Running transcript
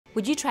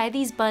Would you try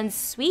these buns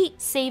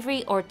sweet,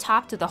 savory, or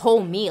topped with a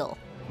whole meal?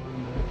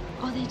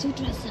 Oh, they do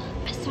dress up.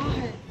 I saw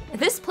her.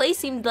 This place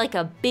seemed like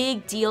a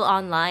big deal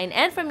online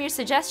and from your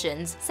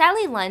suggestions.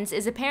 Sally Lunn's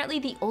is apparently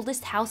the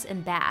oldest house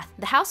in Bath.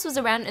 The house was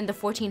around in the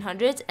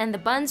 1400s and the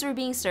buns were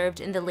being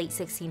served in the late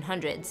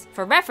 1600s.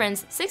 For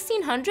reference,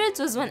 1600s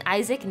was when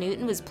Isaac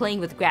Newton was playing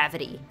with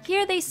gravity.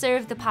 Here they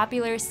serve the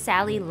popular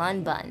Sally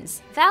Lunn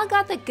buns. Val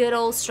got the good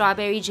old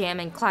strawberry jam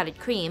and clotted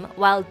cream,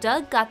 while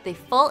Doug got the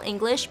full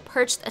English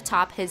perched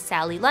atop his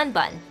Sally Lunn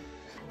bun.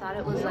 Thought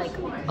it was like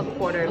a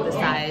quarter of the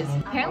size.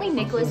 Apparently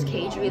Nicolas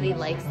Cage really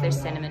likes their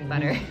cinnamon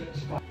butter.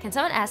 Can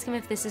someone ask him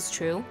if this is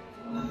true?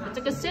 It's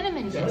like a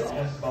cinnamon disc.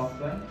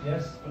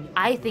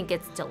 I think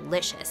it's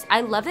delicious. I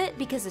love it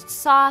because it's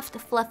soft,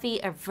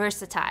 fluffy, and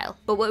versatile.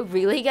 But what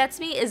really gets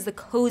me is the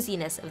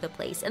coziness of the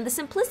place and the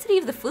simplicity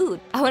of the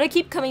food. I want to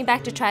keep coming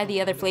back to try the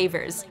other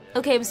flavors.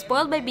 Okay, I'm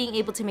spoiled by being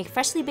able to make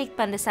freshly baked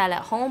pandesal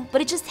at home, but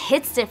it just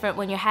hits different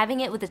when you're having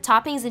it with the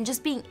toppings and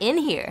just being in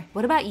here.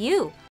 What about you?